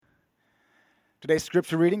Today's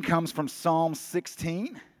scripture reading comes from Psalm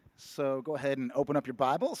 16, so go ahead and open up your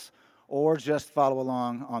Bibles or just follow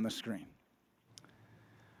along on the screen.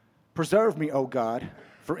 Preserve me, O God,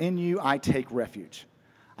 for in you I take refuge.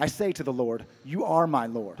 I say to the Lord, you are my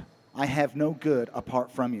Lord. I have no good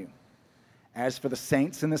apart from you. As for the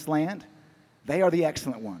saints in this land, they are the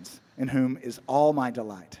excellent ones, in whom is all my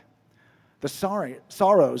delight. The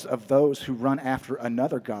sorrows of those who run after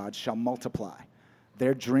another god shall multiply.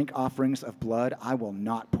 Their drink offerings of blood I will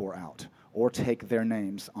not pour out, or take their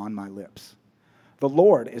names on my lips. The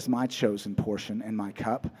Lord is my chosen portion and my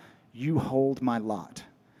cup. You hold my lot.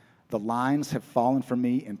 The lines have fallen for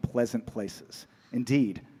me in pleasant places.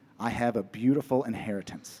 Indeed, I have a beautiful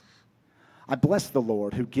inheritance. I bless the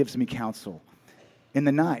Lord who gives me counsel. In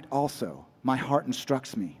the night also, my heart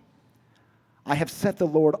instructs me. I have set the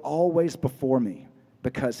Lord always before me,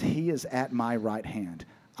 because he is at my right hand.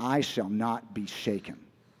 I shall not be shaken.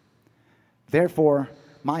 Therefore,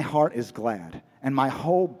 my heart is glad, and my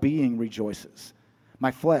whole being rejoices.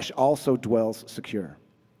 My flesh also dwells secure.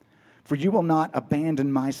 For you will not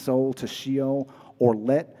abandon my soul to Sheol, or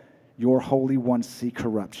let your Holy One see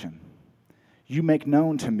corruption. You make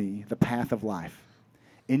known to me the path of life.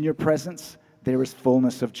 In your presence there is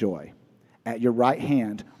fullness of joy. At your right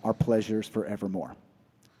hand are pleasures forevermore.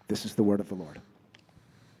 This is the word of the Lord.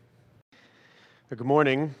 Good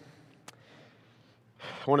morning.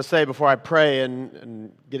 I want to say before I pray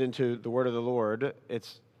and get into the word of the Lord,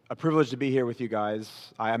 it's a privilege to be here with you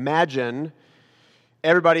guys. I imagine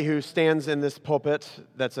everybody who stands in this pulpit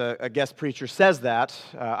that's a guest preacher says that.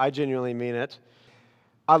 I genuinely mean it.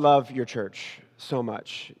 I love your church so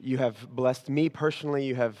much. You have blessed me personally.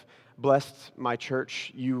 You have blessed my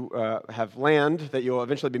church. You have land that you'll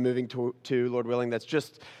eventually be moving to, Lord willing, that's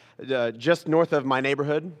just north of my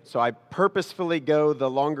neighborhood. So I purposefully go the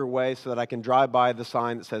longer way so that I can drive by the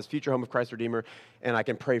sign that says Future Home of Christ Redeemer, and I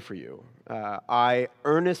can pray for you. I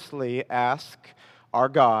earnestly ask our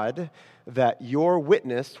God that your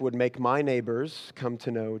witness would make my neighbors come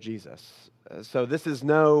to know Jesus. So this is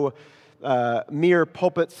no mere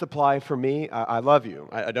pulpit supply for me. I love you.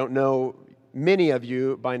 I don't know many of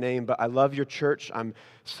you by name, but I love your church. I'm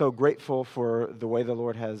so grateful for the way the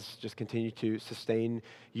Lord has just continued to sustain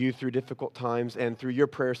you through difficult times, and through your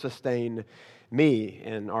prayer, sustain me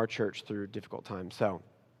and our church through difficult times. So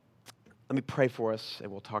let me pray for us,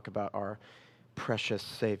 and we'll talk about our precious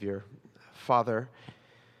Savior. Father,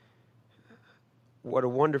 what a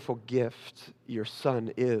wonderful gift your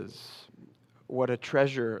Son is. What a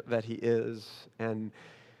treasure that he is. And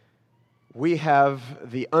we have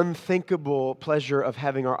the unthinkable pleasure of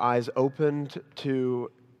having our eyes opened to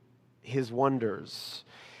his wonders.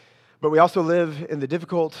 But we also live in the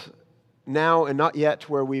difficult now and not yet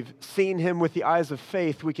where we've seen him with the eyes of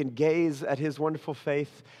faith. We can gaze at his wonderful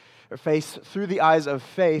face through the eyes of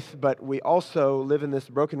faith, but we also live in this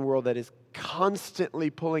broken world that is constantly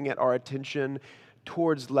pulling at our attention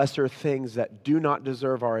towards lesser things that do not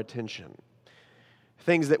deserve our attention,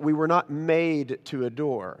 things that we were not made to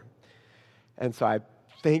adore. And so I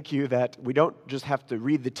thank you that we don't just have to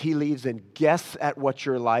read the tea leaves and guess at what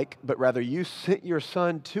you're like, but rather you sent your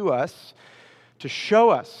Son to us to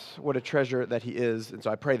show us what a treasure that he is. And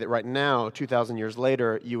so I pray that right now, 2,000 years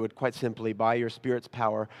later, you would quite simply, by your Spirit's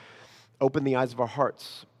power, open the eyes of our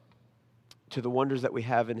hearts to the wonders that we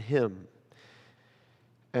have in him,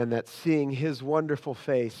 and that seeing his wonderful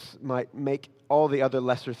face might make all the other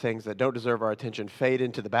lesser things that don't deserve our attention fade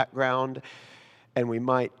into the background, and we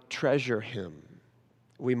might treasure him.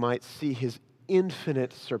 We might see his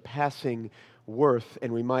infinite, surpassing worth,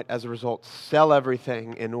 and we might, as a result, sell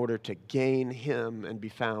everything in order to gain him and be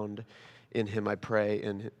found in him, I pray,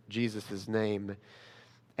 in Jesus' name.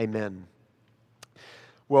 Amen.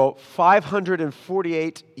 Well,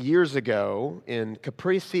 548 years ago in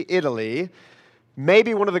Caprese, Italy,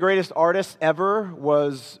 maybe one of the greatest artists ever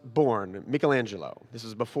was born, Michelangelo. This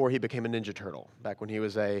is before he became a Ninja Turtle, back when he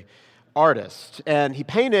was an artist. And he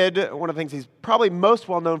painted, one of the things he's probably most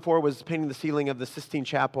well known for was painting the ceiling of the Sistine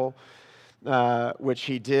Chapel, which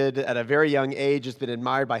he did at a very young age. It's been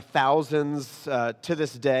admired by thousands to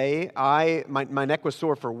this day. My neck was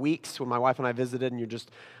sore for weeks when my wife and I visited, and you're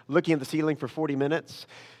just looking at the ceiling for 40 minutes.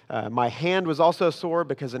 My hand was also sore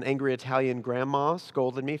because an angry Italian grandma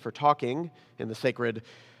scolded me for talking in the sacred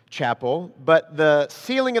chapel. But the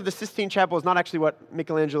ceiling of the Sistine Chapel is not actually what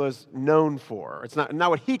Michelangelo is known for. It's not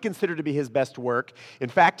what he considered to be his best work. In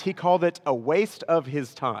fact, he called it a waste of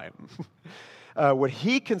his time. What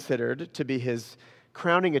he considered to be his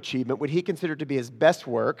crowning achievement, what he considered to be his best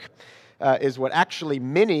work, is what actually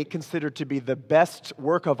many consider to be the best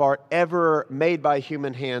work of art ever made by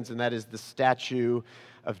human hands, and that is the statue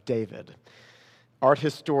of David. Art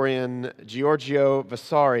historian Giorgio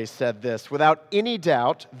Vasari said this: "Without any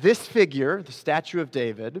doubt, this figure, the statue of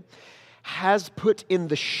David, has put in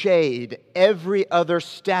the shade every other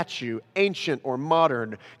statue, ancient or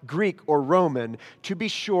modern, Greek or Roman. To be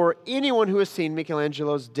sure, anyone who has seen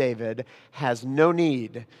Michelangelo's David has no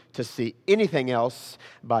need to see anything else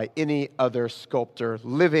by any other sculptor,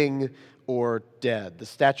 living or dead." The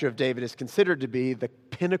statue of David is considered to be the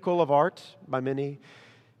pinnacle of art by many,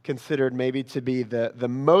 considered maybe to be the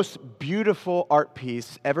most beautiful art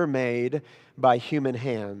piece ever made by human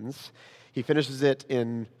hands. He finishes it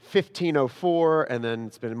in 1504, and then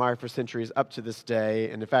it's been admired for centuries up to this day.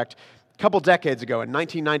 And in fact, a couple decades ago, in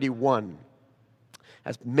 1991,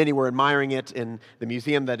 as many were admiring it in the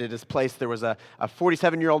museum that it is placed, there was a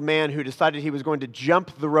 47-year-old man who decided he was going to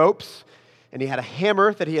jump the ropes, and he had a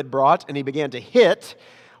hammer that he had brought, and he began to hit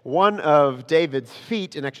one of David's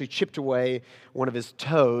feet and actually chipped away one of his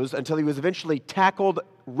toes until he was eventually tackled,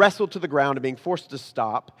 wrestled to the ground, and being forced to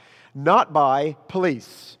stop, not by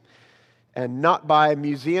police and not by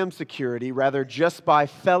museum security, rather just by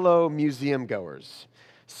fellow museum goers.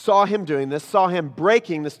 Saw him doing this, saw him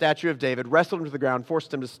breaking the statue of David, wrestled him to the ground,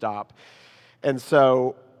 forced him to stop. And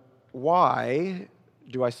so, why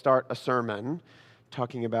do I start a sermon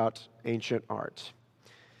talking about ancient art?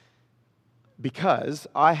 Because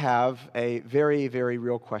I have a very, very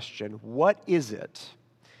real question. What is it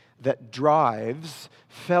that drives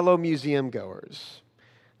fellow museum goers,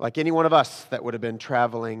 like any one of us that would have been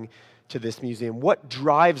traveling to this museum? What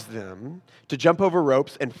drives them to jump over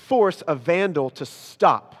ropes and force a vandal to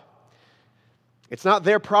stop? It's not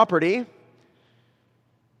their property.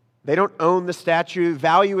 They don't own the statue.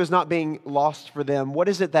 Value is not being lost for them. What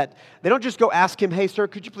is it that they don't just go ask him, "Hey, sir,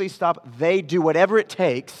 could you please stop?" They do whatever it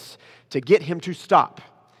takes to get him to stop.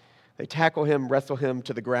 They tackle him, wrestle him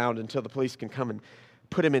to the ground until the police can come and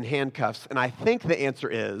put him in handcuffs. And I think the answer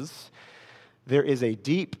is there is a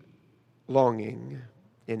deep longing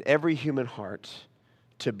in every human heart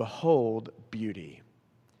to behold beauty.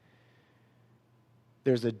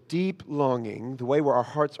 There's a deep longing, the way where our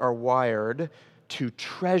hearts are wired, to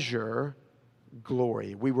treasure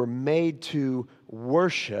glory. We were made to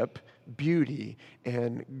worship beauty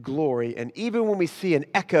and glory. And even when we see an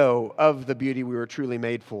echo of the beauty we were truly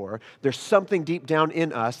made for, there's something deep down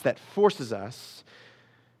in us that forces us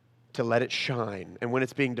to let it shine. And when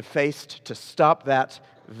it's being defaced, to stop that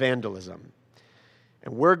vandalism.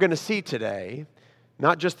 And we're going to see today,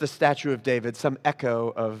 not just the statue of David, some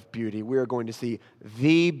echo of beauty. We are going to see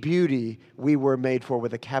the beauty we were made for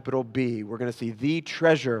with a capital B. We're going to see the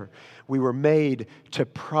treasure we were made to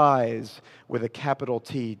prize with a capital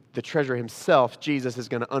T. The treasure himself, Jesus, is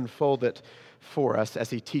going to unfold it for us as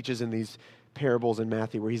he teaches in these parables in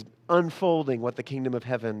Matthew, where he's unfolding what the kingdom of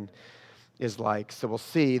heaven is like. So we'll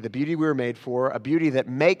see the beauty we were made for, a beauty that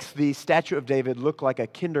makes the statue of David look like a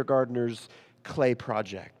kindergartner's clay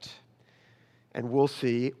project. And we'll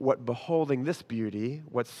see what beholding this beauty,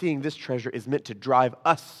 what seeing this treasure is meant to drive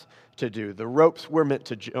us to do. The ropes we're meant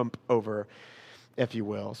to jump over, if you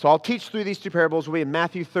will. So I'll teach through these two parables. We'll be in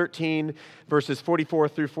Matthew 13, verses 44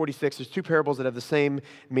 through 46. There's two parables that have the same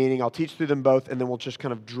meaning. I'll teach through them both, and then we'll just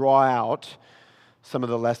kind of draw out some of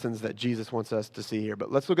the lessons that Jesus wants us to see here.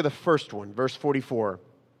 But let's look at the first one, verse 44.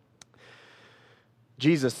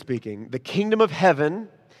 Jesus speaking, "The kingdom of heaven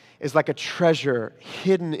is like a treasure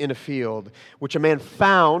hidden in a field, which a man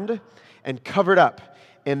found and covered up,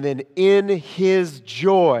 and then in his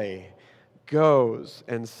joy goes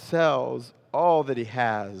and sells all that he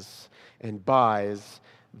has and buys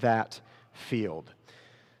that field."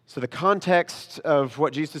 So the context of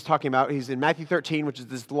what Jesus is talking about, he's in Matthew 13, which is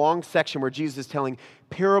this long section where Jesus is telling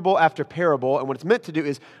parable after parable, and what it's meant to do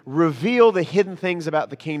is reveal the hidden things about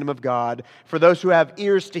the kingdom of God for those who have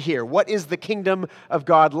ears to hear. What is the kingdom of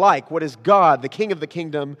God like? What is God, the king of the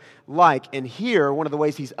kingdom, like? And here, one of the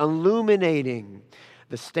ways he's illuminating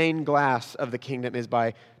the stained glass of the kingdom is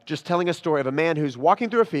by just telling a story of a man who's walking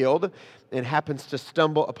through a field and happens to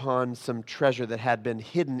stumble upon some treasure that had been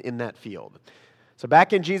hidden in that field. So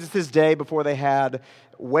back in Jesus' day, before they had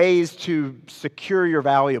ways to secure your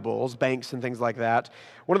valuables, banks and things like that,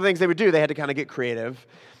 one of the things they would do, they had to kind of get creative.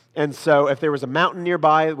 And so if there was a mountain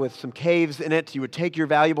nearby with some caves in it, you would take your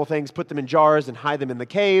valuable things, put them in jars, and hide them in the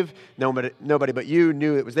cave. Nobody but you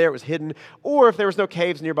knew it was there, it was hidden. Or if there was no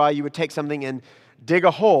caves nearby, you would take something and dig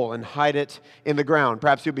a hole and hide it in the ground.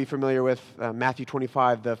 Perhaps you'll be familiar with Matthew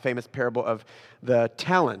 25, the famous parable of the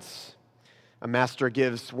talents. A master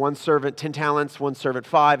gives one servant 10 talents, one servant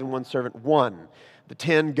 5, and one servant 1. The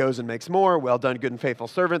 10 goes and makes more. Well done, good and faithful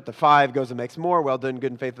servant. The 5 goes and makes more. Well done,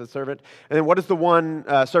 good and faithful servant. And then what does the one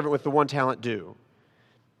servant with the 1 talent do?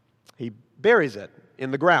 He buries it in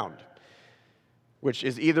the ground, which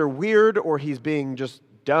is either weird or he's being just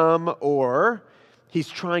dumb or he's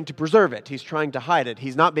trying to preserve it. He's trying to hide it.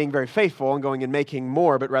 He's not being very faithful and going and making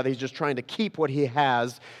more, but rather he's just trying to keep what he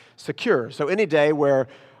has secure. So any day where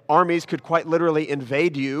armies could quite literally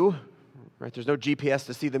invade you, right? There's no GPS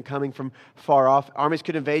to see them coming from far off. Armies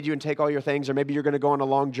could invade you and take all your things, or maybe you're going to go on a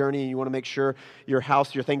long journey and you want to make sure your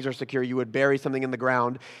house, your things are secure. You would bury something in the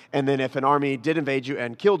ground, and then if an army did invade you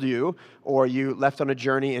and killed you, or you left on a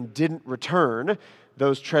journey and didn't return,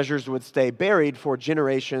 those treasures would stay buried for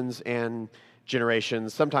generations and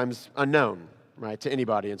generations, sometimes unknown, right, to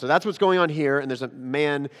anybody. And so that's what's going on here, and there's a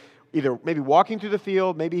man either maybe walking through the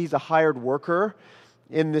field, maybe he's a hired worker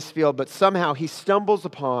in this field, but somehow he stumbles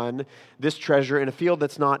upon this treasure in a field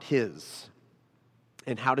that's not his.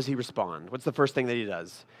 And how does he respond? What's the first thing that he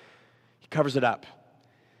does? He covers it up.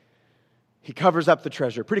 He covers up the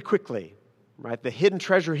treasure pretty quickly, right? The hidden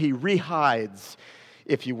treasure he rehides,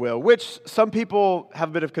 if you will, which some people have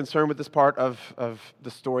a bit of concern with this part of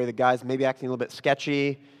the story. The guy's maybe acting a little bit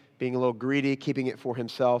sketchy, being a little greedy, keeping it for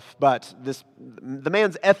himself. But the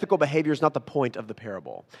man's ethical behavior is not the point of the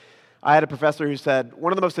parable. I had a professor who said,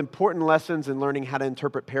 one of the most important lessons in learning how to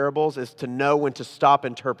interpret parables is to know when to stop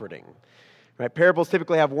interpreting. Right? Parables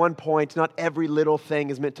typically have one point. Not every little thing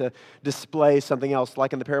is meant to display something else.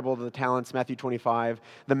 Like in the parable of the talents, Matthew 25,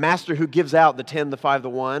 the master who gives out the 10, the 5, the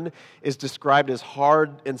 1 is described as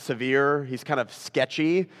hard and severe. He's kind of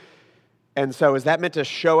sketchy. And so is that meant to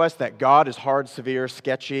show us that God is hard, severe,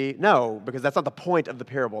 sketchy? No, because that's not the point of the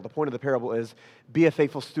parable. The point of the parable is be a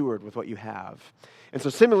faithful steward with what you have. And so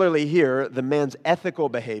similarly here, the man's ethical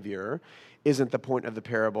behavior isn't the point of the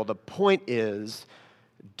parable. The point is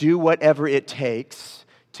do whatever it takes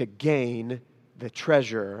to gain the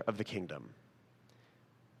treasure of the kingdom.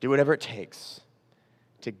 Do whatever it takes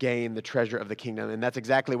to gain the treasure of the kingdom. And that's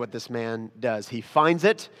exactly what this man does. He finds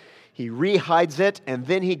it, he rehides it, and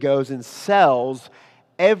then he goes and sells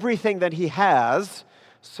everything that he has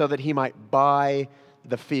so that he might buy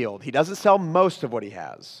the field. He doesn't sell most of what he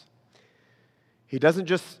has. He doesn't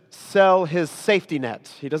just sell his safety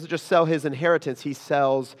net. He doesn't just sell his inheritance. He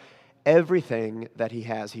sells everything that he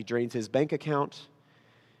has. He drains his bank account.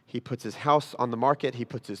 He puts his house on the market. He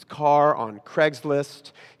puts his car on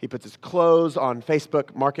Craigslist. He puts his clothes on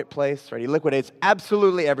Facebook Marketplace. Right? He liquidates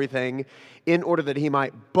absolutely everything in order that he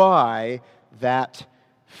might buy that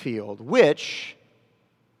field, which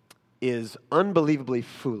is unbelievably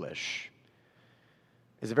foolish.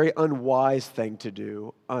 It's a very unwise thing to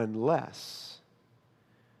do unless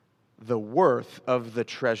the worth of the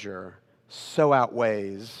treasure so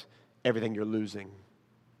outweighs everything you're losing.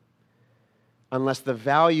 Unless the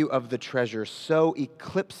value of the treasure so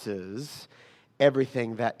eclipses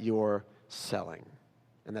everything that you're selling.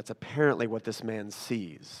 And that's apparently what this man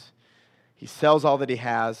sees. He sells all that he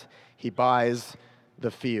has. He buys the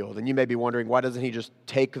field. And you may be wondering, why doesn't he just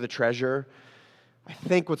take the treasure? I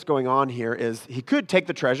think what's going on here is he could take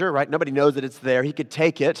the treasure, right? Nobody knows that it's there. He could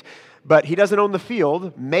take it, but he doesn't own the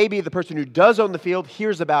field. Maybe the person who does own the field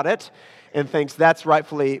hears about it and thinks that's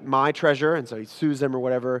rightfully my treasure, and so he sues them or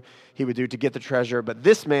whatever he would do to get the treasure. But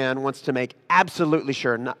this man wants to make absolutely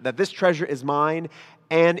sure that this treasure is mine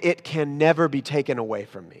and it can never be taken away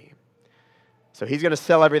from me. So he's going to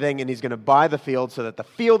sell everything and he's going to buy the field so that the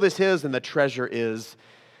field is his and the treasure is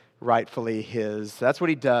rightfully his. That's what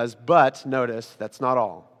he does, but notice, that's not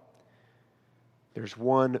all. There's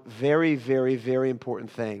one very, very, very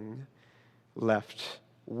important thing left.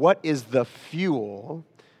 What is the fuel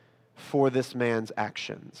for this man's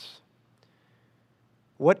actions?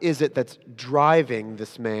 What is it that's driving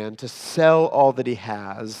this man to sell all that he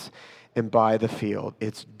has and buy the field?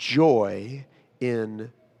 It's joy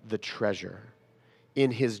in the treasure.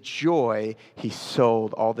 In his joy, he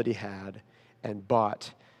sold all that he had and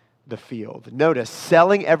bought the field. Notice,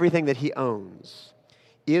 selling everything that he owns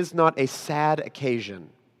is not a sad occasion.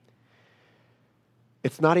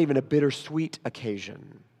 It's not even a bittersweet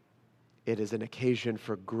occasion. It is an occasion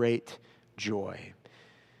for great joy.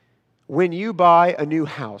 When you buy a new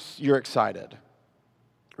house, you're excited,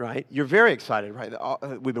 right? You're very excited, right?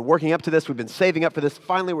 We've been working up to this. We've been saving up for this.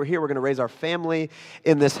 Finally, we're here. We're going to raise our family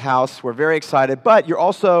in this house. We're very excited, but you're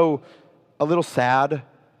also a little sad,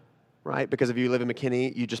 right? Because if you live in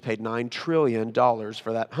McKinney, you just paid $9 trillion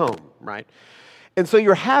for that home, right? And so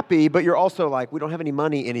you're happy, but you're also like, we don't have any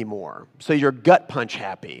money anymore. So you're gut punch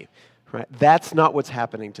happy, right? That's not what's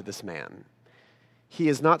happening to this man. He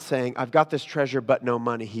is not saying, I've got this treasure, but no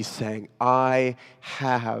money. He's saying, I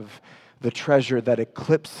have the treasure that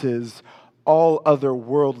eclipses all other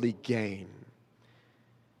worldly gain.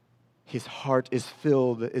 His heart is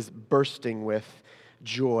bursting with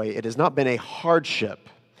joy. It has not been a hardship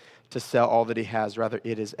to sell all that he has. Rather,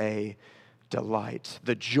 it is a delight.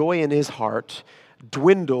 The joy in his heart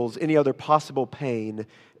dwindles any other possible pain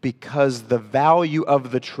because the value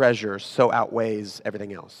of the treasure so outweighs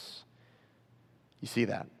everything else. You see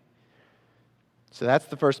that? So that's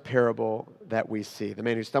the first parable that we see. The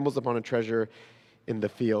man who stumbles upon a treasure in the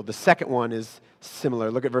field. The second one is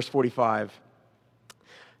similar. Look at verse 45.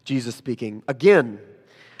 Jesus speaking. Again,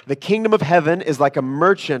 the kingdom of heaven is like a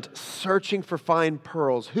merchant searching for fine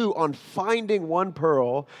pearls, who, on finding one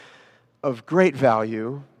pearl of great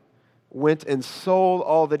value, went and sold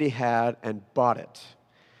all that he had and bought it.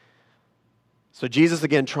 So Jesus,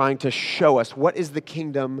 again, trying to show us what is the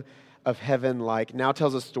kingdom of heaven like, now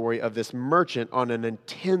tells a story of this merchant on an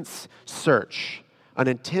intense search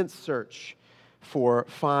for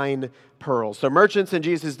fine pearls. So merchants in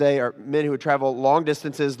Jesus' day are men who would travel long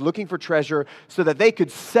distances looking for treasure so that they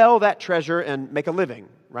could sell that treasure and make a living,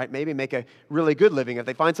 right? Maybe make a really good living. If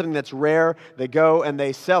they find something that's rare, they go and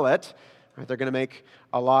they sell it. Right? They're going to make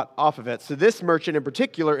a lot off of it. So this merchant in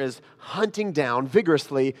particular is hunting down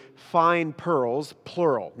vigorously fine pearls,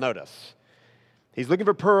 plural. Notice. He's looking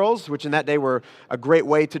for pearls, which in that day were a great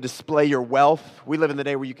way to display your wealth. We live in the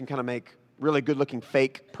day where you can kind of make really good-looking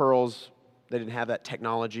fake pearls. They didn't have that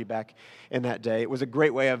technology back in that day. It was a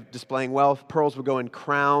great way of displaying wealth. Pearls would go in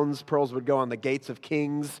crowns. Pearls would go on the gates of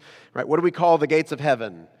kings. Right? What do we call the gates of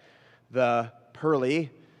heaven? The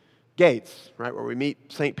pearly gates, right, where we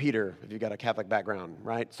meet St. Peter, if you've got a Catholic background,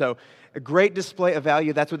 right? So a great display of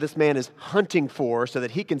value. That's what this man is hunting for, so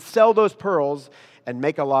that he can sell those pearls and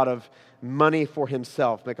make a lot of money for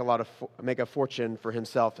himself, make a fortune for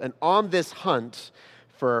himself. And on this hunt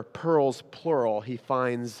for pearls, plural, he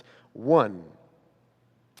finds one.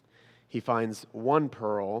 He finds one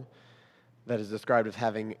pearl that is described as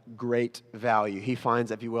having great value. He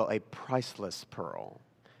finds, if you will, a priceless pearl.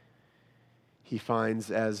 He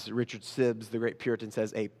finds, as Richard Sibbes, the great Puritan,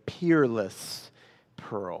 says, a peerless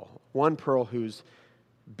pearl. One pearl whose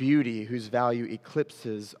beauty, whose value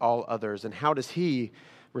eclipses all others. And how does he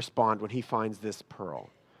respond when he finds this pearl?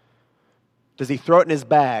 Does he throw it in his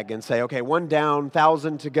bag and say, okay, one down,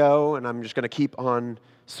 1,000 to go, and I'm just going to keep on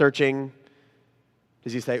searching?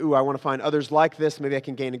 Does he say, ooh, I want to find others like this, maybe I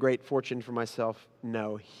can gain a great fortune for myself?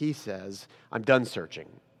 No, he says, I'm done searching.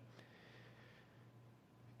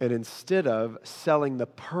 And instead of selling the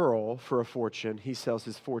pearl for a fortune, he sells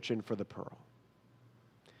his fortune for the pearl.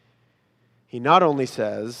 He not only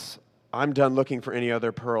says, I'm done looking for any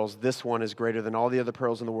other pearls, this one is greater than all the other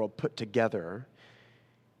pearls in the world put together.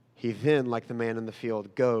 He then, like the man in the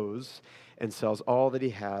field, goes and sells all that he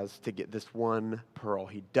has to get this one pearl.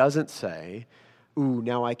 He doesn't say, ooh,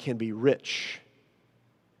 now I can be rich.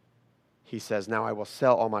 He says, now I will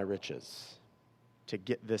sell all my riches to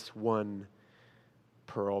get this one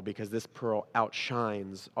pearl, because this pearl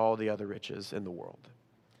outshines all the other riches in the world.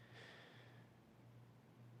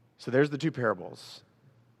 So there's the two parables.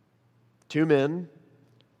 Two men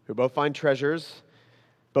who both find treasures,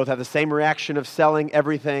 both have the same reaction of selling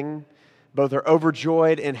everything, both are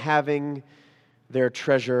overjoyed in having their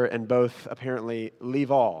treasure, and both apparently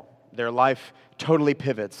leave all. Their life totally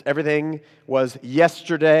pivots. Everything was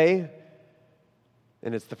yesterday,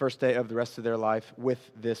 and it's the first day of the rest of their life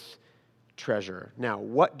with this treasure. Now,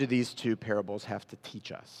 what do these two parables have to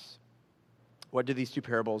teach us? What do these two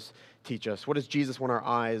parables teach us? What does Jesus want our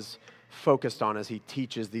eyes focused on as he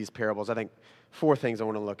teaches these parables? I think four things I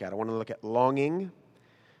want to look at. I want to look at longing,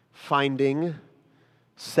 finding,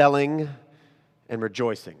 selling, and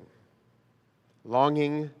rejoicing.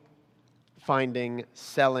 Longing, finding,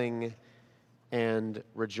 selling, and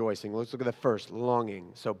rejoicing. Let's look at the first,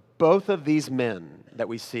 longing. So both of these men that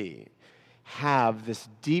we see have this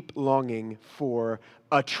deep longing for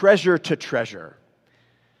a treasure to treasure.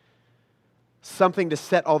 Something to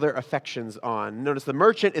set all their affections on. Notice the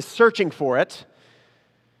merchant is searching for it.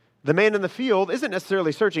 The man in the field isn't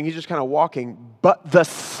necessarily searching, he's just kind of walking. But the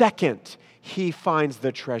second he finds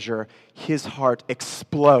the treasure, his heart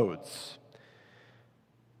explodes.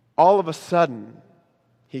 All of a sudden,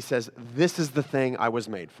 he says, this is the thing I was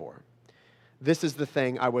made for. This is the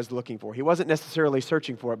thing I was looking for. He wasn't necessarily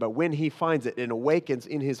searching for it, but when he finds it, it awakens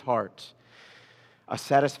in his heart a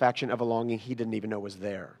satisfaction of a longing he didn't even know was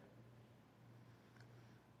there.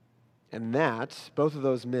 And that, both of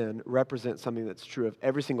those men represent something that's true of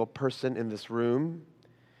every single person in this room,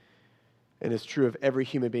 and is true of every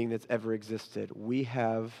human being that's ever existed. We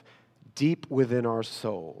have deep within our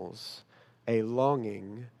souls a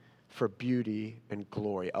longing for beauty and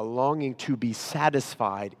glory, a longing to be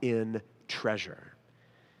satisfied in treasure.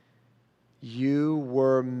 You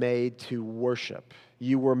were made to worship.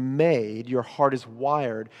 You were made, your heart is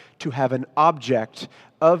wired to have an object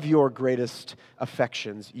of your greatest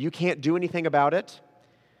affections. You can't do anything about it.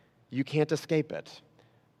 You can't escape it.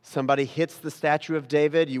 Somebody hits the statue of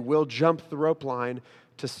David, you will jump the rope line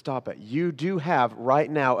to stop it. You do have right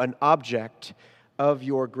now an object of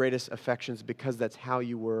your greatest affections because that's how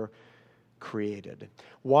you were created.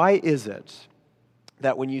 Why is it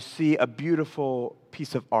that when you see a beautiful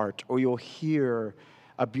piece of art, or you'll hear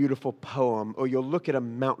a beautiful poem, or you'll look at a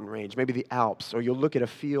mountain range, maybe the Alps, or you'll look at a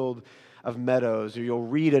field of meadows, or you'll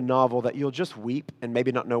read a novel that you'll just weep and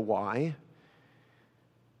maybe not know why?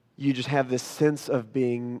 You just have this sense of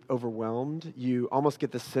being overwhelmed. You almost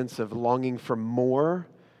get this sense of longing for more.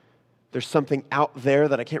 There's something out there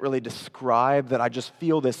that I can't really describe that I just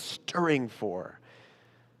feel this stirring for.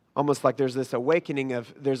 Almost like there's this awakening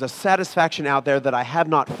of, there's a satisfaction out there that I have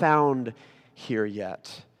not found here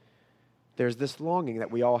yet. There's this longing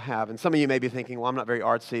that we all have. And some of you may be thinking, well, I'm not very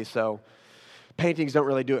artsy, so paintings don't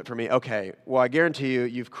really do it for me. Okay, well, I guarantee you,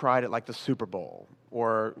 you've cried at like the Super Bowl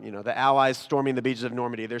or, the Allies storming the beaches of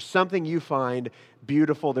Normandy. There's something you find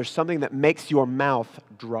beautiful. There's something that makes your mouth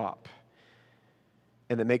drop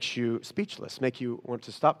and that makes you speechless, make you want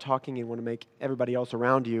to stop talking and want to make everybody else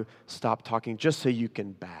around you stop talking just so you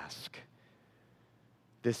can bask.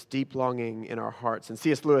 This deep longing in our hearts. And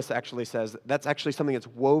C.S. Lewis actually says that's actually something that's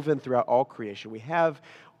woven throughout all creation. We have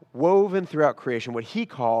woven throughout creation what he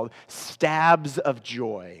called stabs of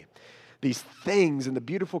joy. These things in the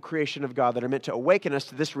beautiful creation of God that are meant to awaken us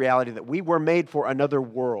to this reality that we were made for another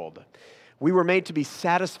world. We were made to be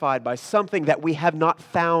satisfied by something that we have not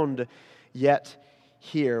found yet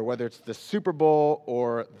here, whether it's the Super Bowl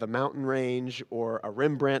or the mountain range or a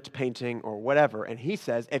Rembrandt painting or whatever. And he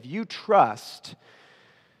says, if you trust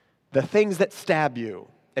the things that stab you,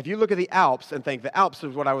 if you look at the Alps and think the Alps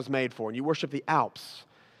is what I was made for, and you worship the Alps,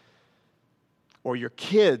 or your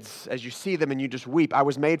kids as you see them and you just weep, I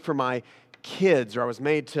was made for my kids, or I was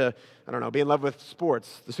made to, be in love with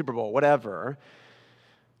sports, the Super Bowl, whatever.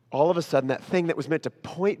 All of a sudden, that thing that was meant to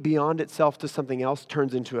point beyond itself to something else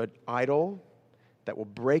turns into an idol that will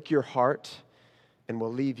break your heart and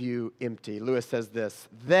will leave you empty. Lewis says this,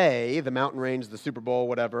 they, the mountain range, the Super Bowl,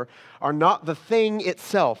 whatever, are not the thing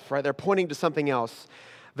itself, right? They're pointing to something else.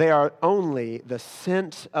 They are only the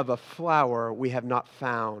scent of a flower we have not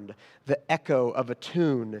found, the echo of a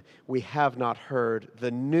tune we have not heard,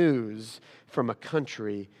 the news from a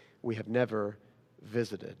country we have never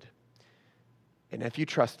visited. And if you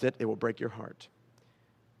trust it, it will break your heart.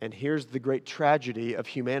 And here's the great tragedy of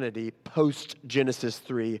humanity post-Genesis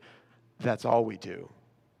 3. That's all we do.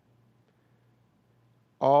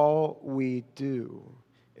 All we do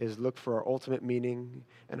is look for our ultimate meaning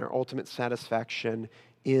and our ultimate satisfaction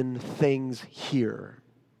in things here.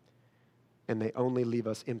 And they only leave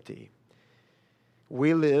us empty.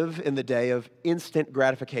 We live in the day of instant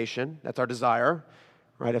gratification. That's our desire.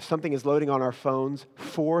 Right? If something is loading on our phones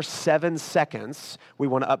for 7 seconds, we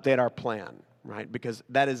want to update our plan. Right? Because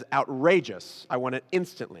that is outrageous. I want it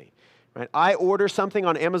instantly. Right? I order something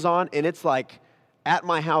on Amazon and it's like at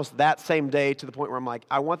my house that same day to the point where I'm like,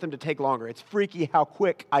 I want them to take longer. It's freaky how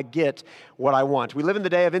quick I get what I want. We live in the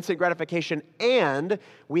day of instant gratification, and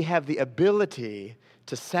we have the ability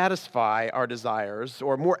to satisfy our desires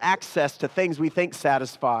or more access to things we think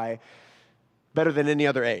satisfy better than any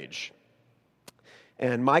other age.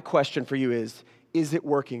 And my question for you is it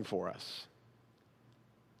working for us?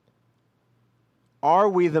 Are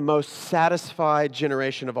we the most satisfied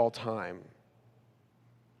generation of all time?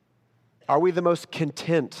 Are we the most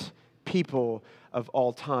content people of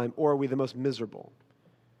all time, or are we the most miserable?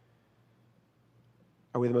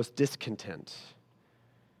 Are we the most discontent?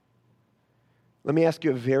 Let me ask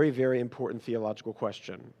you a very, very important theological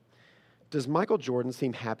question. Does Michael Jordan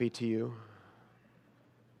seem happy to you?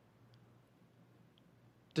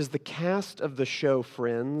 Does the cast of the show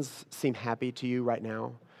Friends seem happy to you right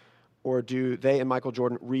now? Or do they and Michael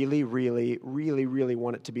Jordan really, really, really, really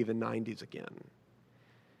want it to be the 90s again?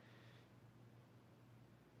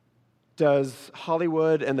 Does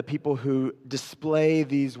Hollywood and the people who display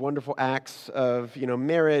these wonderful acts of,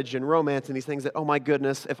 marriage and romance and these things that, oh my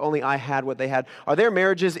goodness, if only I had what they had, are their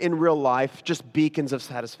marriages in real life just beacons of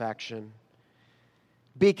satisfaction?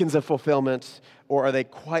 Beacons of fulfillment? Or are they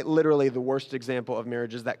quite literally the worst example of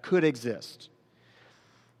marriages that could exist?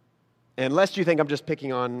 And lest you think I'm just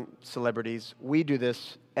picking on celebrities, we do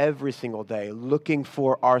this every single day, looking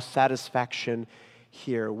for our satisfaction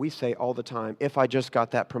here. We say all the time, if I just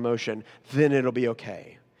got that promotion, then it'll be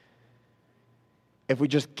okay. If we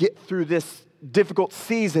just get through this difficult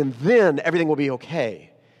season, then everything will be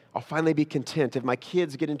okay. I'll finally be content. If my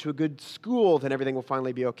kids get into a good school, then everything will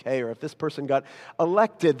finally be okay. Or if this person got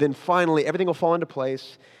elected, then finally everything will fall into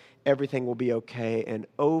place. Everything will be okay. And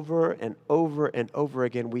over and over and over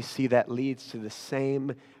again, we see that leads to the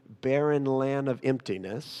same barren land of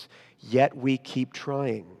emptiness, yet we keep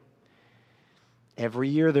trying. Every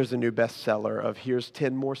year there's a new bestseller of here's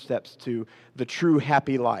 10 more steps to the true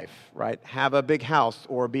happy life, right? Have a big house,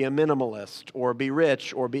 or be a minimalist, or be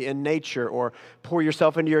rich, or be in nature, or pour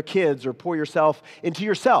yourself into your kids, or pour yourself into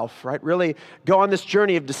yourself, right? Really go on this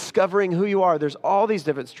journey of discovering who you are. There's all these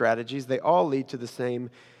different strategies. They all lead to the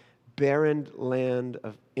same barren land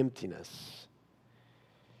of emptiness.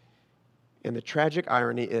 And the tragic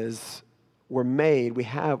irony is we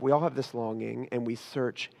all have this longing, and we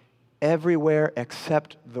search everywhere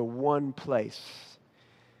except the one place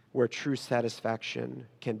where true satisfaction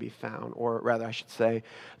can be found, or rather, I should say,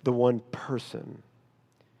 the one person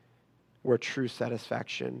where true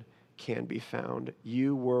satisfaction can be found.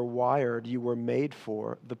 You were made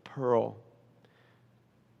for the pearl.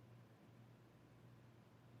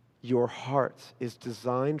 Your heart is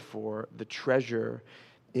designed for the treasure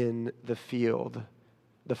in the field,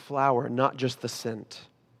 the flower, not just the scent.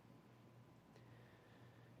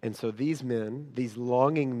 And so these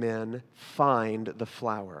longing men, find the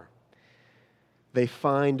flower. They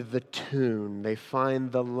find the tune. They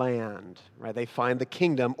find the land, right? They find the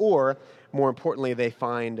kingdom, or more importantly, they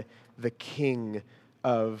find the king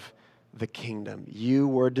of the kingdom. You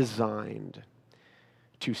were designed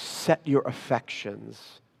to set your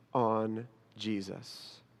affections on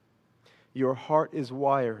Jesus. Your heart is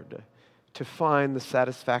wired to find the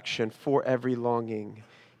satisfaction for every longing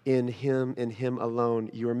in Him alone.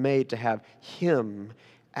 You are made to have Him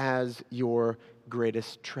as your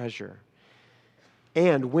greatest treasure.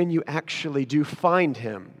 And when you actually do find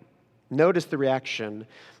Him, notice the reaction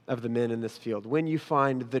of the men in this field. When you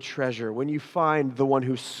find the treasure, when you find the one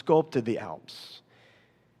who sculpted the Alps,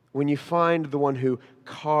 when you find the one who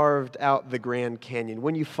carved out the Grand Canyon,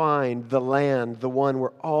 when you find the land, the one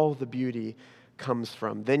where all the beauty comes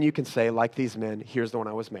from, then you can say, like these men, here's the one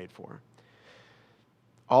I was made for.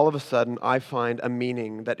 All of a sudden, I find a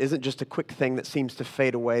meaning that isn't just a quick thing that seems to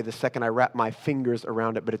fade away the second I wrap my fingers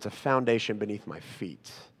around it, but it's a foundation beneath my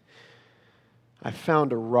feet. I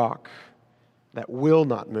found a rock that will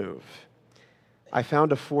not move. I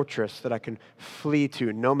found a fortress that I can flee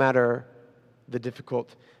to no matter the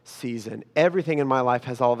difficult season. Everything in my life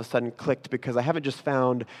has all of a sudden clicked because I haven't just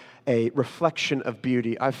found a reflection of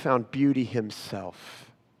beauty, I've found beauty Himself.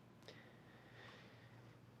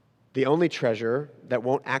 The only treasure that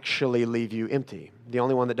won't actually leave you empty. The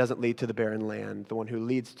only one that doesn't lead to the barren land. The one who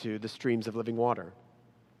leads to the streams of living water.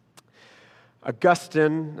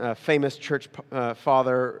 Augustine, a famous church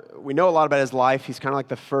father, we know a lot about his life. He's kind of like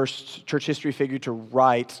the first church history figure to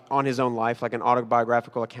write on his own life, like an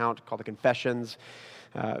autobiographical account called the Confessions.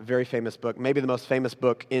 Very famous book, maybe the most famous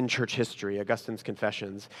book in church history, Augustine's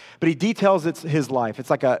Confessions. But he details his life. It's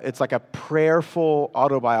like a prayerful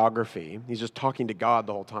autobiography. He's just talking to God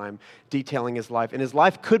the whole time, detailing his life. And his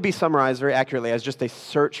life could be summarized very accurately as just a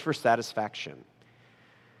search for satisfaction.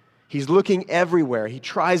 He's looking everywhere. He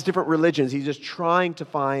tries different religions. He's just trying to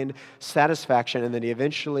find satisfaction, and then he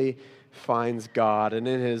eventually finds God. And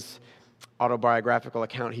in his autobiographical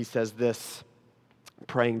account, he says this,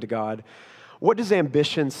 praying to God, "What does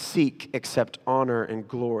ambition seek except honor and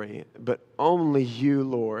glory? But only you,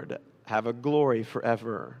 Lord, have a glory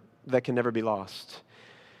forever that can never be lost.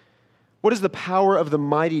 What is the power of the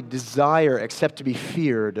mighty desire except to be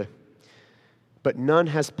feared? But none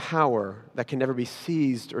has power that can never be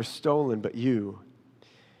seized or stolen but you.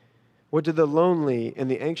 What do the lonely and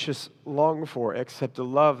the anxious long for except a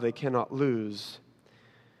love they cannot lose?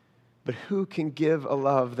 But who can give a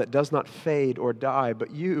love that does not fade or die but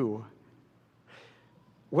you?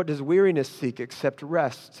 What does weariness seek except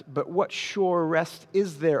rest? But what sure rest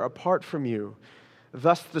is there apart from you?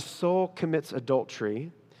 Thus the soul commits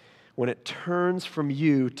adultery when it turns from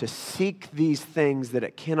you to seek these things that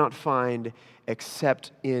it cannot find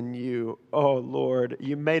except in you. Oh Lord,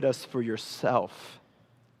 you made us for yourself,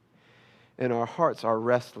 and our hearts are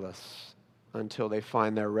restless until they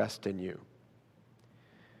find their rest in you."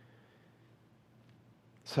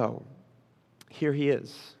 So, here he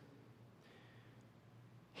is.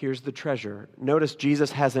 Here's the treasure. Notice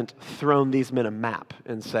Jesus hasn't thrown these men a map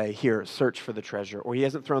and say, here, search for the treasure. Or he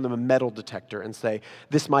hasn't thrown them a metal detector and say,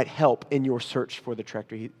 this might help in your search for the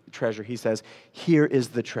treasure. He says, here is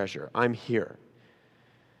the treasure. I'm here.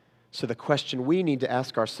 So the question we need to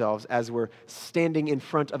ask ourselves as we're standing in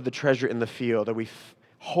front of the treasure in the field, are we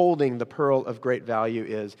holding the pearl of great value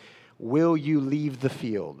is, will you leave the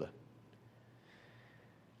field?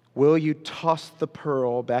 Will you toss the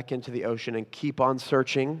pearl back into the ocean and keep on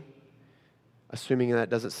searching, assuming that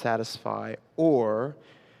doesn't satisfy? Or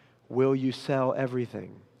will you sell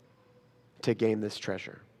everything to gain this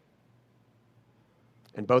treasure?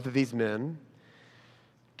 And both of these men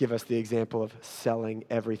give us the example of selling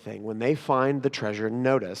everything. When they find the treasure,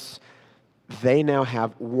 notice, they now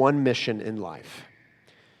have one mission in life.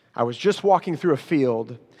 I was just walking through a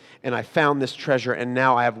field and I found this treasure, and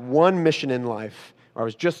now I have one mission in life. Or I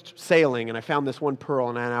was just sailing and I found this one pearl,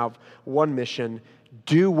 and I now have one mission.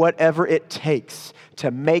 Do whatever it takes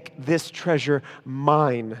to make this treasure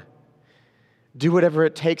mine. Do whatever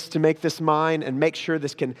it takes to make this mine and make sure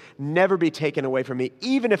this can never be taken away from me,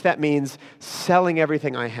 even if that means selling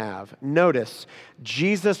everything I have. Notice,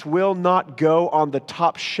 Jesus will not go on the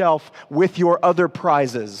top shelf with your other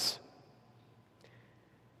prizes.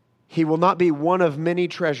 He will not be one of many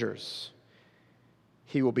treasures.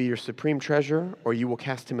 He will be your supreme treasure, or you will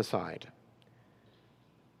cast him aside.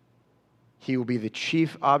 He will be the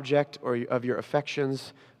chief object of your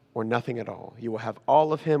affections, or nothing at all. You will have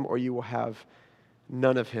all of him, or you will have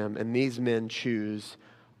none of him. And these men choose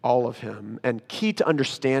all of him. And key to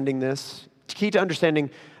understanding this, key to understanding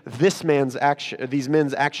these men's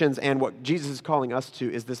actions and what Jesus is calling us to,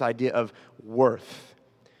 is this idea of worth.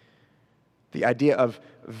 The idea of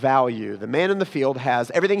value. The man in the field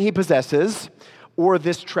has everything he possesses, or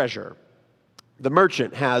this treasure. The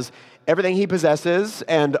merchant has everything he possesses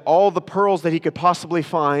and all the pearls that he could possibly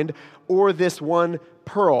find, or this one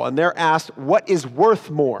pearl. And they're asked, what is worth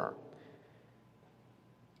more?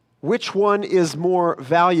 Which one is more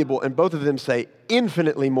valuable? And both of them say,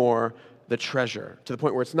 infinitely more, the treasure, to the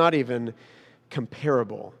point where it's not even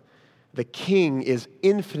comparable. The king is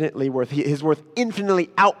infinitely worth, his worth infinitely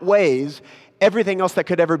outweighs everything else that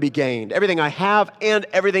could ever be gained. Everything I have and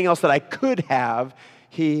everything else that I could have,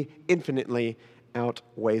 he infinitely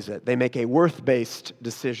outweighs it. They make a worth-based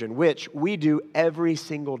decision, which we do every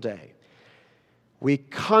single day. We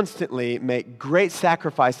constantly make great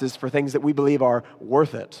sacrifices for things that we believe are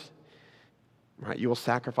worth it. Right? You will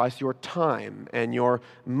sacrifice your time and your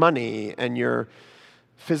money and your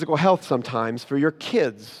physical health sometimes for your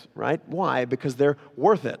kids, right? Why? Because they're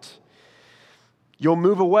worth it. You'll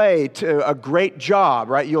move away to a great job,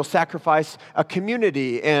 right? You'll sacrifice a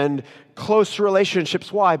community and close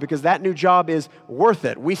relationships. Why? Because that new job is worth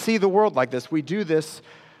it. We see the world like this. We do this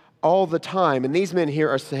all the time. And these men here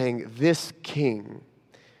are saying, this king,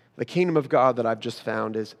 the kingdom of God that I've just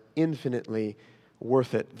found, is infinitely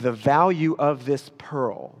worth it. The value of this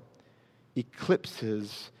pearl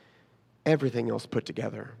eclipses everything else put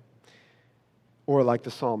together. Or like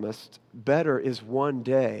the psalmist, better is one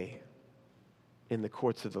day in the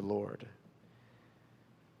courts of the Lord.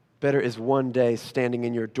 Better is one day standing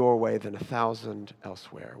in your doorway than 1,000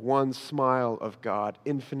 elsewhere. One smile of God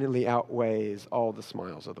infinitely outweighs all the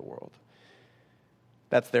smiles of the world.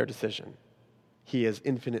 That's their decision. He is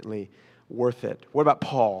infinitely worth it. What about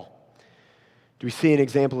Paul? Do we see an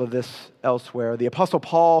example of this elsewhere? The Apostle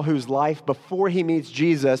Paul, whose life before he meets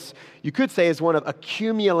Jesus, you could say is one of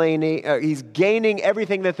accumulating, he's gaining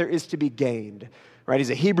everything that there is to be gained. Right? He's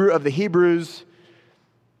a Hebrew of the Hebrews.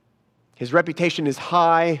 His reputation is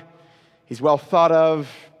high. He's well thought of.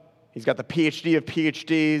 He's got the PhD of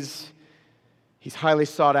PhDs. He's highly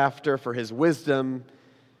sought after for his wisdom.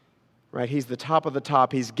 Right? He's the top of the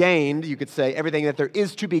top. He's gained, you could say, everything that there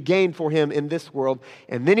is to be gained for him in this world.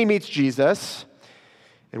 And then he meets Jesus.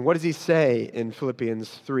 And what does he say in Philippians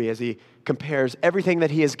 3 as he compares everything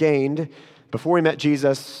that he has gained before he met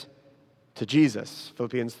Jesus to Jesus?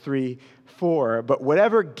 Philippians 3:4. But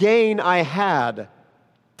whatever gain I had,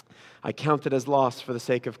 I count it as loss for the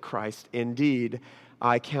sake of Christ. Indeed,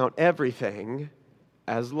 I count everything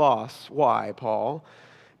as loss. Why, Paul?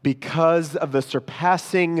 Because of the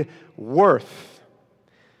surpassing worth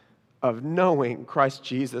of knowing Christ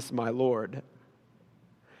Jesus my Lord.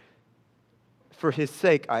 For his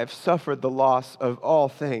sake I have suffered the loss of all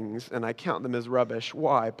things, and I count them as rubbish.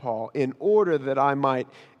 Why, Paul? In order that I might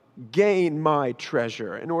gain my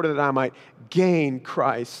treasure, in order that I might gain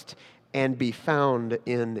Christ and be found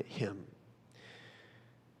in him.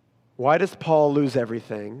 Why does Paul lose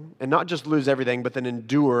everything? And not just lose everything, but then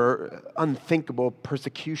endure unthinkable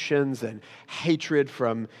persecutions and hatred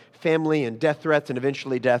from family and death threats and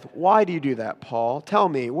eventually death. Why do you do that, Paul? Tell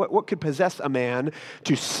me, what could possess a man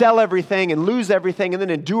to sell everything and lose everything and then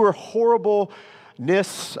endure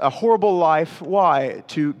horribleness, a horrible life? Why?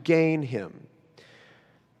 To gain him.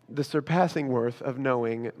 The surpassing worth of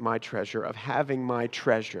knowing my treasure, of having my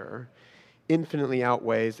treasure, infinitely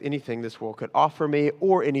outweighs anything this world could offer me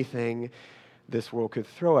or anything this world could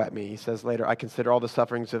throw at me. He says later, I consider all the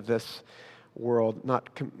sufferings of this world, not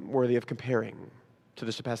worthy of comparing to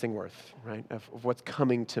the surpassing worth, right, of what's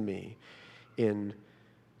coming to me in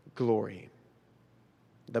glory.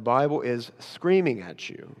 The Bible is screaming at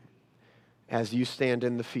you as you stand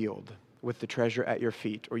in the field with the treasure at your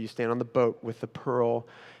feet, or you stand on the boat with the pearl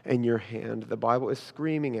in your hand. The Bible is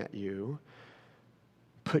screaming at you,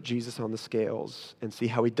 put Jesus on the scales and see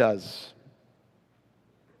how he does.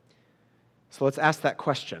 So let's ask that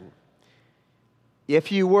question.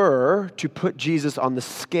 If you were to put Jesus on the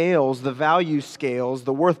scales, the value scales,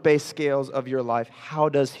 the worth-based scales of your life, how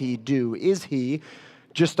does he do? Is he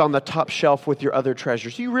just on the top shelf with your other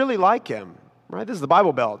treasures? You really like him, right? This is the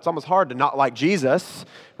Bible Belt. It's almost hard to not like Jesus,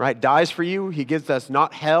 right? Dies for you. He gives us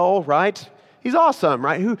not hell, right? He's awesome,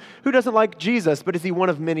 right? Who doesn't like Jesus? But is he one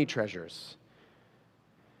of many treasures?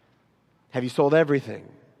 Have you sold everything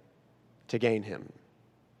to gain him?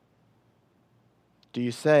 Do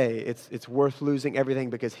you say it's worth losing everything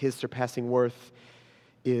because his surpassing worth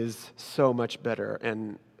is so much better?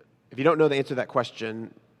 And if you don't know the answer to that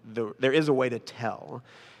question, there is a way to tell.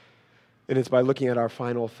 And it's by looking at our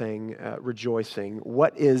final thing, rejoicing.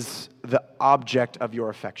 What is the object of your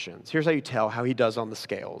affections? Here's how you tell how he does on the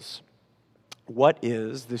scales. What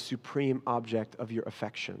is the supreme object of your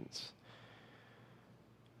affections?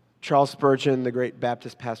 Charles Spurgeon, the great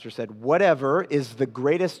Baptist pastor, said, whatever is the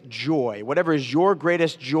greatest joy, whatever is your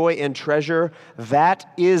greatest joy and treasure, that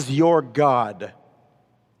is your God.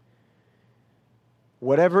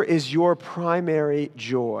 Whatever is your primary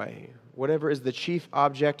joy, whatever is the chief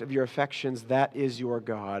object of your affections, that is your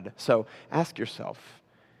God. So ask yourself,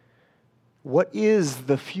 what is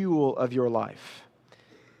the fuel of your life?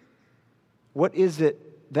 What is it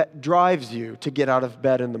that drives you to get out of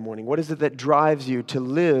bed in the morning? What is it that drives you to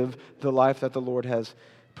live the life that the Lord has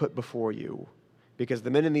put before you? Because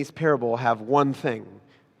the men in these parable have one thing,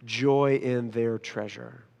 joy in their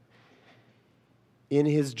treasure. In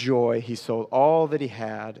his joy, he sold all that he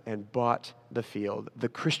had and bought the field. The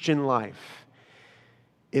Christian life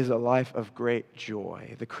is a life of great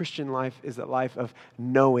joy. The Christian life is a life of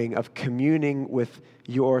knowing, of communing with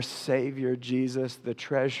your Savior, Jesus, the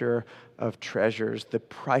treasure of treasures, the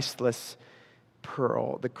priceless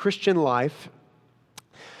pearl. The Christian life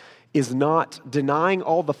is not denying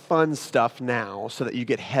all the fun stuff now so that you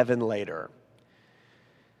get heaven later.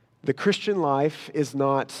 The Christian life is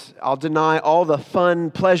not, I'll deny all the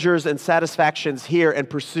fun pleasures and satisfactions here and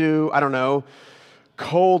pursue,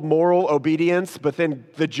 cold moral obedience, but then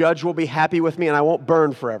the judge will be happy with me and I won't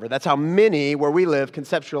burn forever. That's how many, where we live,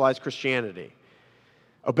 conceptualize Christianity.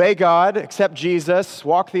 Obey God, accept Jesus,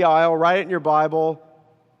 walk the aisle, write it in your Bible,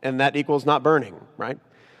 and that equals not burning, right?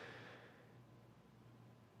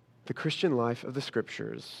 The Christian life of the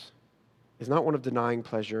Scriptures is not one of denying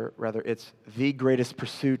pleasure, rather it's the greatest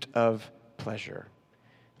pursuit of pleasure,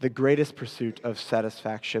 the greatest pursuit of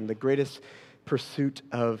satisfaction, the greatest pursuit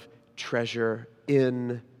of treasure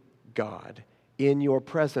in God. In your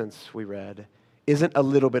presence, we read, isn't a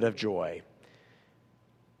little bit of joy,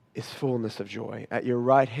 is fullness of joy. At your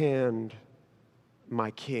right hand,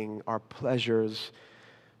 my King, are pleasures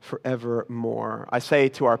forevermore. I say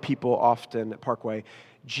to our people often at Parkway,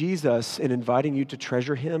 Jesus, in inviting you to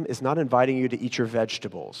treasure him, is not inviting you to eat your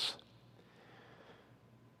vegetables.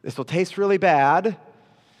 This will taste really bad,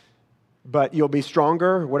 but you'll be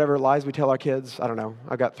stronger, whatever lies we tell our kids. I don't know.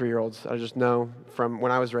 I've got 3-year-olds. I just know from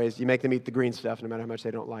when I was raised, you make them eat the green stuff no matter how much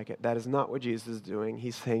they don't like it. That is not what Jesus is doing.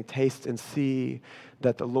 He's saying, taste and see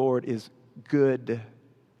that the Lord is good.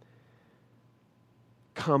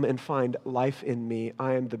 Come and find life in me.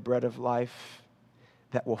 I am the bread of life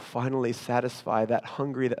that will finally satisfy that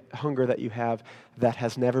hunger that you have that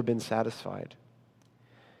has never been satisfied.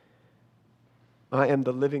 I am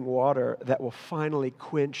the living water that will finally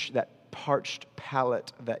quench that parched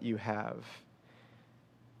palate that you have.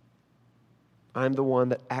 I'm the one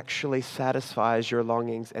that actually satisfies your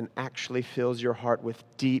longings and actually fills your heart with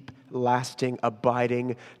deep, lasting,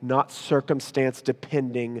 abiding, not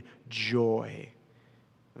circumstance-depending joy.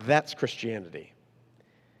 That's Christianity.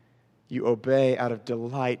 You obey out of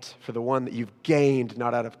delight for the one that you've gained,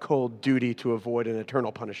 not out of cold duty to avoid an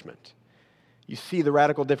eternal punishment. You see the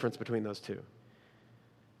radical difference between those two.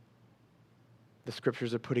 The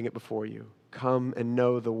Scriptures are putting it before you. Come and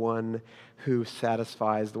know the one who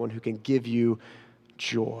satisfies, the one who can give you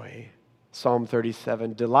joy. Psalm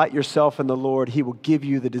 37, delight yourself in the Lord. He will give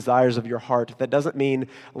you the desires of your heart. That doesn't mean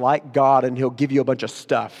like God and he'll give you a bunch of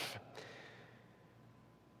stuff.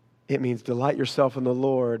 It means delight yourself in the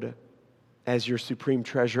Lord as your supreme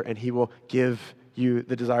treasure, and he will give you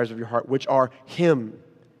the desires of your heart, which are him.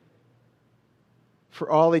 For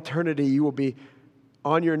all eternity, you will be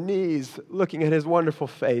on your knees, looking at his wonderful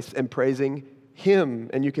face and praising him.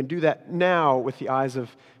 And you can do that now with the eyes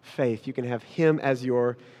of faith. You can have him as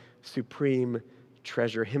your supreme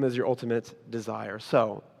treasure, him as your ultimate desire.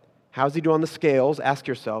 So, how's he do on the scales? Ask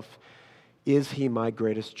yourself, is he my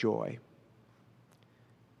greatest joy?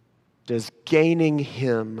 Does gaining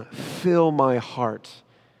him fill my heart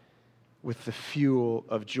with the fuel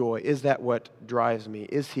of joy? Is that what drives me?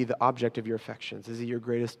 Is he the object of your affections? Is he your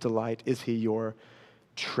greatest delight? Is he your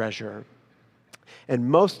treasure? And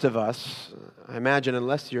most of us, I imagine,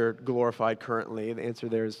 unless you're glorified currently, the answer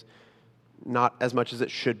there is not as much as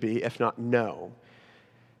it should be, if not no.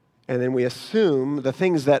 And then we assume the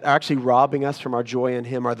things that are actually robbing us from our joy in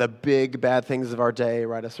him are the big bad things of our day,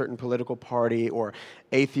 right? A certain political party or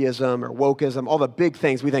atheism or wokeism, all the big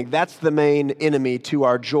things. We think that's the main enemy to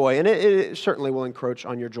our joy. And it certainly will encroach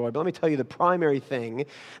on your joy. But let me tell you the primary thing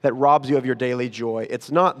that robs you of your daily joy.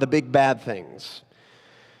 It's not the big bad things.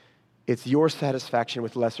 It's your satisfaction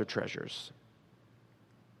with lesser treasures.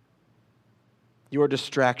 Your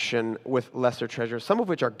distraction with lesser treasures, some of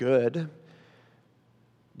which are good,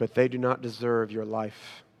 but they do not deserve your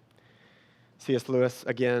life. C.S. Lewis,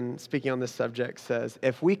 again, speaking on this subject, says,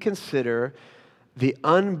 if we consider the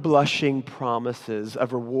unblushing promises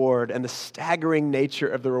of reward and the staggering nature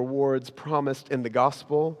of the rewards promised in the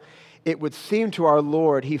gospel, it would seem to our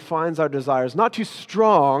Lord he finds our desires not too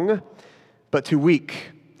strong, but too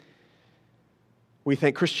weak. We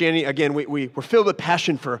think Christianity, again, we're filled with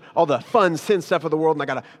passion for all the fun, sin stuff of the world, and I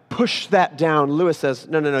got to push that down. Lewis says,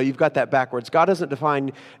 no, you've got that backwards. God doesn't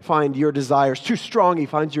find your desires too strong. He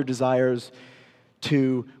finds your desires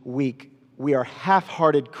too weak. We are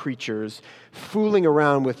half-hearted creatures fooling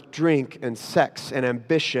around with drink and sex and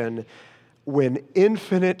ambition when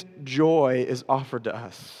infinite joy is offered to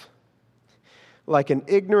us. Like an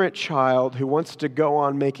ignorant child who wants to go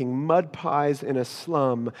on making mud pies in a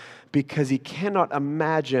slum because he cannot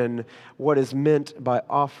imagine what is meant by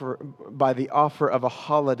the offer of a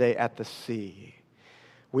holiday at the sea.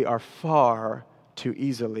 We are far too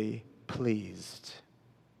easily pleased.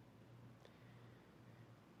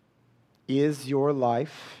 Is your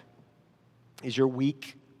life, is your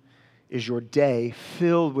week, is your day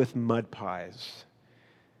filled with mud pies?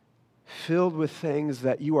 Filled with things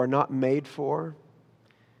that you are not made for,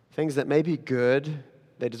 things that may be good,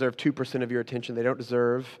 they deserve 2% of your attention, they don't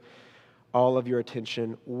deserve all of your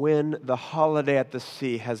attention, when the holiday at the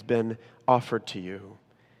sea has been offered to you,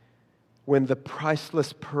 when the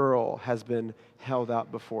priceless pearl has been held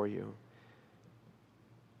out before you.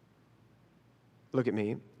 Look at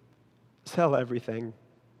me. Sell everything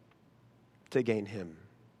to gain him.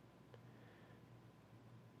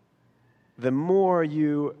 The more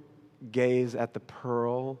you gaze at the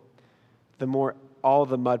pearl, the more all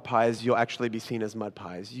the mud pies, you'll actually be seen as mud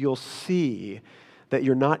pies. You'll see that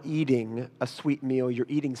you're not eating a sweet meal, you're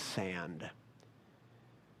eating sand.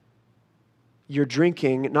 You're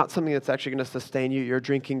drinking not something that's actually going to sustain you, you're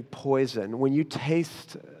drinking poison. When you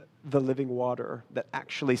taste the living water that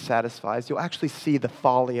actually satisfies, you'll actually see the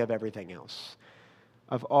folly of everything else,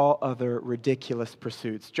 of all other ridiculous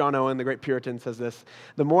pursuits. John Owen, the great Puritan, says this: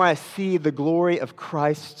 the more I see the glory of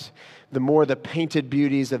Christ, the more the painted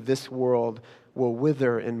beauties of this world will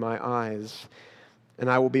wither in my eyes, and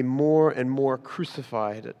I will be more and more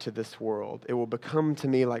crucified to this world. It will become to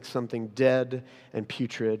me like something dead and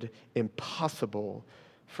putrid, impossible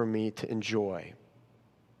for me to enjoy.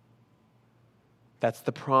 That's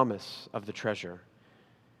the promise of the treasure.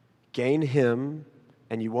 Gain him,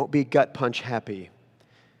 and you won't be gut punch happy.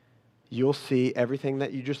 You'll see everything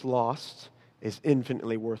that you just lost is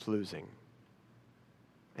infinitely worth losing.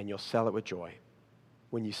 And you'll sell it with joy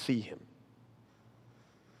when you see him.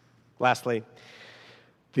 Lastly,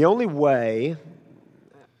 the only way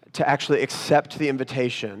to actually accept the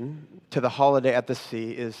invitation to the holiday at the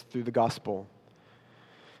sea is through the gospel.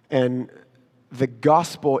 And the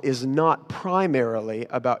gospel is not primarily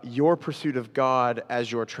about your pursuit of God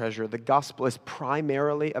as your treasure. The gospel is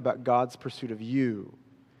primarily about God's pursuit of you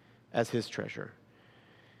as his treasure.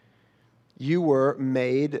 You were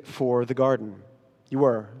made for the garden. You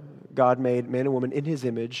were. God made man and woman in his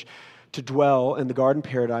image to dwell in the garden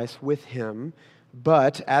paradise with him,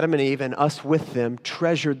 but Adam and Eve and us with them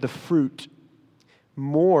treasured the fruit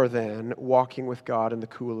more than walking with God in the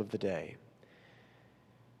cool of the day.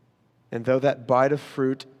 And though that bite of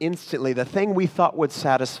fruit instantly, the thing we thought would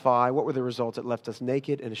satisfy, what were the results? It left us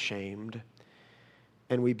naked and ashamed.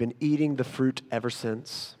 And we've been eating the fruit ever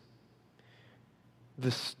since.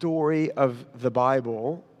 The story of the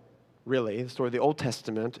Bible, really, the story of the Old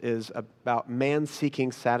Testament, is about man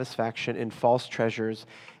seeking satisfaction in false treasures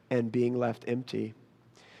and being left empty.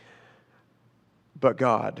 But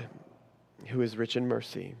God, who is rich in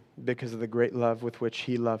mercy, because of the great love with which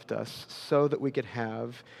he loved us, so that we could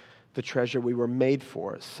have the treasure we were made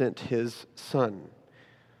for, sent his Son,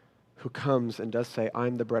 who comes and does say,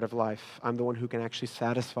 I'm the bread of life. I'm the one who can actually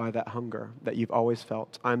satisfy that hunger that you've always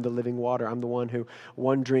felt. I'm the living water. I'm the one who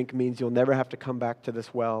one drink means you'll never have to come back to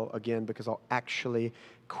this well again, because I'll actually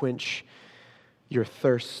quench your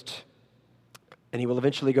thirst. And he will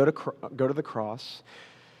eventually go to the cross.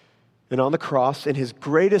 And on the cross, in his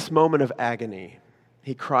greatest moment of agony,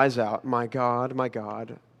 he cries out, my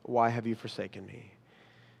God, why have you forsaken me?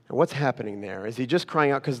 And what's happening there? Is he just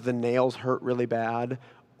crying out because the nails hurt really bad?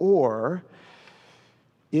 Or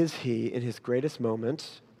is he, in his greatest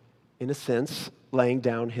moment, in a sense, laying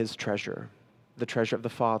down his treasure, the treasure of the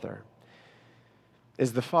Father?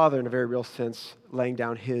 Is the Father, in a very real sense, laying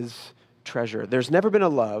down his treasure? There's never been a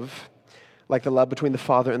love like the love between the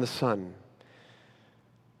Father and the Son.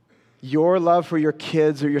 Your love for your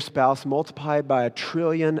kids or your spouse multiplied by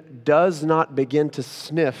 1,000,000,000 does not begin to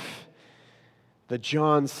sniff the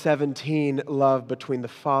John 17 love between the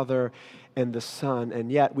Father and the Son.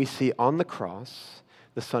 And yet we see on the cross,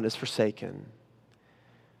 the Son is forsaken.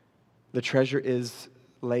 The treasure is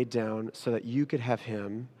laid down so that you could have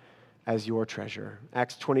him as your treasure.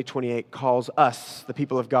 Acts 20:28 calls us, the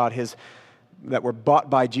people of God, that were bought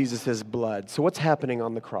by Jesus' blood. So what's happening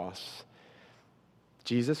on the cross?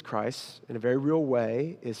 Jesus Christ, in a very real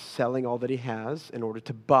way, is selling all that he has in order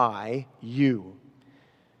to buy you.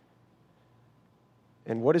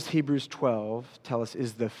 And what does Hebrews 12 tell us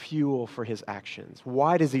is the fuel for his actions?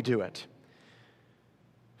 Why does he do it?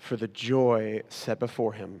 For the joy set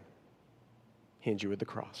before him, he endured the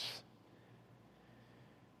cross.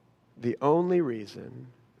 The only reason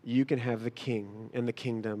you can have the King and the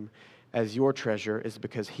kingdom as your treasure is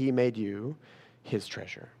because he made you his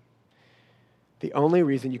treasure. The only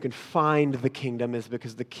reason you can find the kingdom is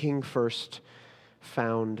because the King first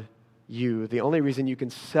found you. The only reason you can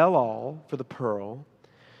sell all for the pearl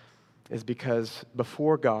is because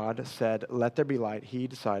before God said, let there be light, he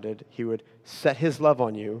decided he would set his love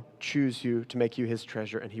on you, choose you to make you his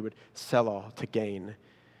treasure, and he would sell all to gain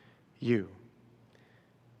you.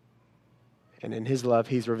 And in his love,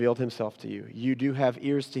 he's revealed himself to you. You do have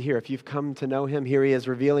ears to hear. If you've come to know him, here he is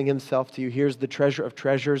revealing himself to you. Here's the treasure of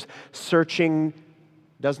treasures. Searching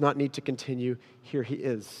does not need to continue. Here he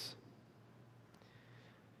is.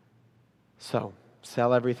 So,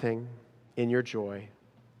 sell everything in your joy.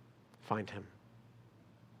 Find him.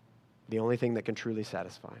 The only thing that can truly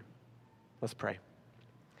satisfy. Let's pray.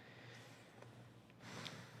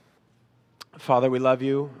 Father, we love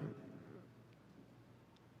you.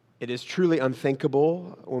 It is truly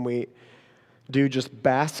unthinkable when we do just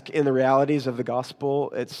bask in the realities of the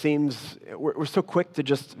gospel. It seems we're so quick to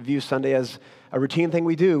just view Sunday as a routine thing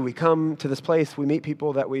we do. We come to this place, we meet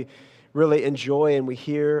people that we really enjoy, and we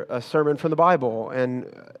hear a sermon from the Bible.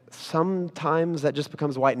 And sometimes that just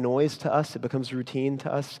becomes white noise to us. It becomes routine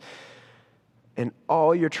to us. And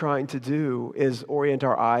all you're trying to do is orient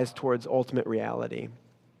our eyes towards ultimate reality.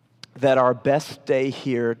 That our best day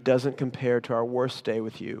here doesn't compare to our worst day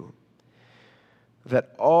with you.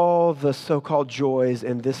 That all the so-called joys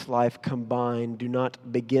in this life combined do not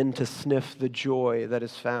begin to sniff the joy that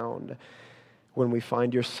is found when we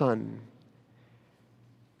find your Son.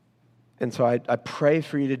 And so I pray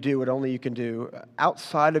for you to do what only you can do.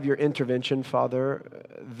 Outside of your intervention, Father,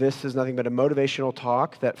 this is nothing but a motivational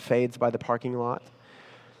talk that fades by the parking lot.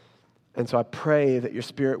 And so I pray that your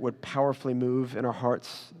Spirit would powerfully move in our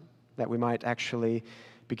hearts, that we might actually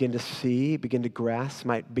begin to see, begin to grasp,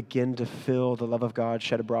 might begin to feel the love of God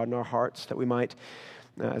shed abroad in our hearts, that we might,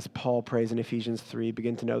 as Paul prays in Ephesians 3,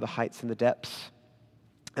 begin to know the heights and the depths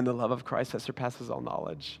and the love of Christ that surpasses all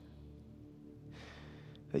knowledge.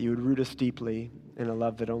 That you would root us deeply in a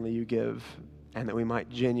love that only you give, and that we might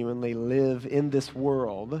genuinely live in this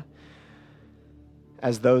world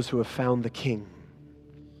as those who have found the King.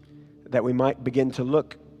 That we might begin to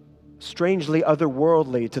look strangely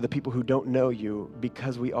otherworldly to the people who don't know you,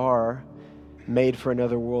 because we are made for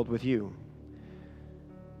another world with you.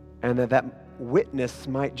 And that witness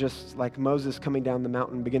might, just like Moses coming down the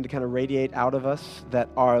mountain, begin to kind of radiate out of us, that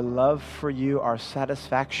our love for you, our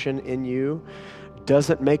satisfaction in you,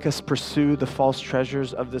 doesn't make us pursue the false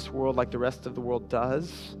treasures of this world like the rest of the world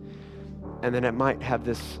does. And then it might have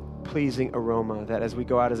this pleasing aroma that as we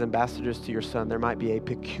go out as ambassadors to your Son, there might be a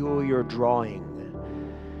peculiar drawing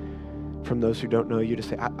from those who don't know you to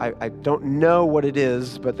say, I don't know what it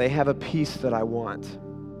is, but they have a peace that I want.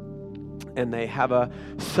 And they have a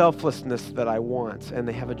selflessness that I want. And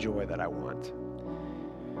they have a joy that I want.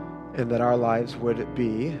 And that our lives would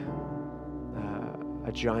be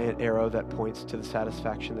a giant arrow that points to the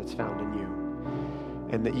satisfaction that's found in you.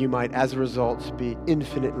 And that you might, as a result, be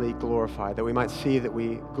infinitely glorified, that we might see that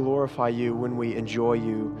we glorify you when we enjoy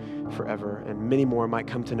you forever, and many more might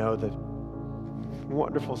come to know the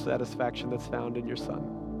wonderful satisfaction that's found in your Son.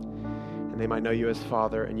 And they might know you as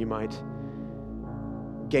Father, and you might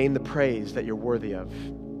gain the praise that you're worthy of.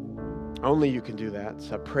 Only you can do that,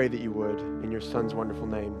 so I pray that you would, in your Son's wonderful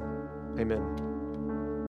name. Amen.